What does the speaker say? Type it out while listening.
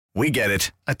We get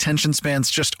it. Attention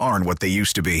spans just aren't what they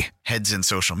used to be. Heads in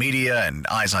social media and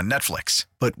eyes on Netflix.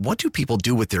 But what do people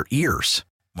do with their ears?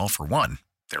 Well, for one,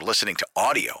 they're listening to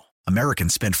audio.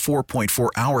 Americans spend 4.4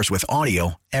 hours with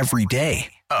audio every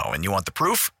day. Oh, and you want the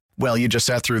proof? Well, you just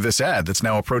sat through this ad that's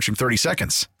now approaching 30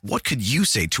 seconds. What could you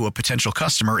say to a potential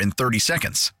customer in 30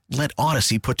 seconds? Let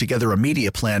Odyssey put together a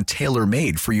media plan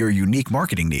tailor-made for your unique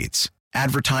marketing needs.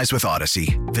 Advertise with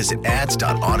Odyssey. Visit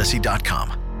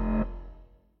ads.odyssey.com.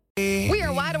 We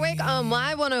are wide awake on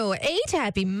Y108.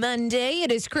 Happy Monday.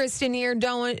 It is Kristen here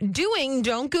doing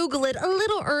Don't Google It a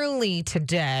little early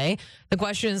today. The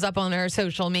question is up on our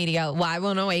social media,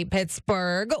 Y108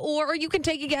 Pittsburgh, or you can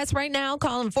take a guess right now.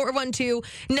 Call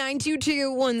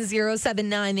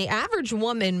 412-922-1079. The average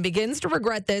woman begins to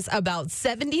regret this about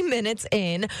 70 minutes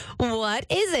in. What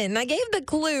is it? And I gave the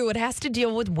clue. It has to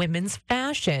deal with women's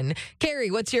fashion.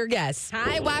 Carrie, what's your guess?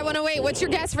 Hi, Y108. What's your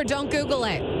guess for Don't Google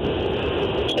It?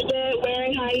 Is it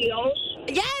wearing high heels?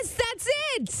 Yes, that's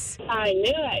it. I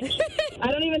knew it.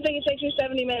 I don't even think it takes me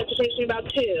 70 minutes. It takes me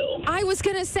about 2. I was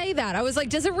going to say that. I was like,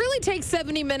 does it really take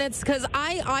 70 minutes? Because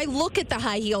I look at the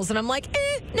high heels and I'm like,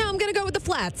 no, I'm going to go with the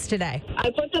flats today.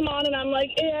 I put them on and I'm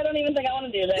like, I don't even think I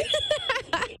want to do this.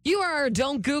 You are our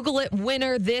Don't Google It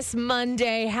winner this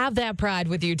Monday. Have that pride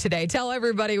with you today. Tell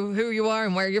everybody who you are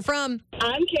and where you're from.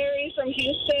 I'm Carrie from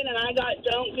Houston, and I got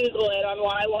Don't Google It on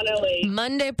Y108.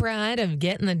 Monday pride of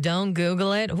getting the Don't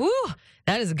Google It. Whew,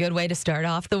 that is a good way to start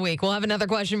off the week. We'll have another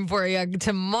question for you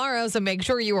tomorrow, so make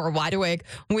sure you are wide awake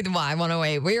with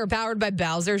Y108. We are powered by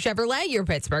Bowser Chevrolet, your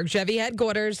Pittsburgh Chevy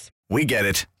headquarters. We get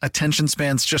it. Attention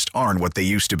spans just aren't what they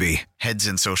used to be. Heads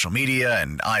in social media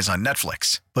and eyes on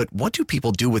Netflix. But what do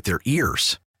people do with their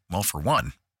ears? Well, for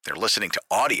one, they're listening to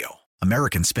audio.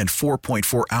 Americans spend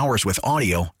 4.4 hours with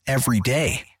audio every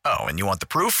day. Oh, and you want the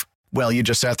proof? Well, you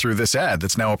just sat through this ad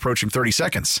that's now approaching 30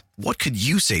 seconds. What could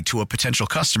you say to a potential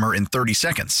customer in 30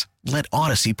 seconds? Let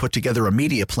Odyssey put together a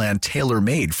media plan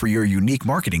tailor-made for your unique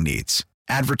marketing needs.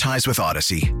 Advertise with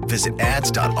Odyssey. Visit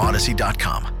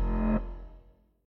ads.odyssey.com.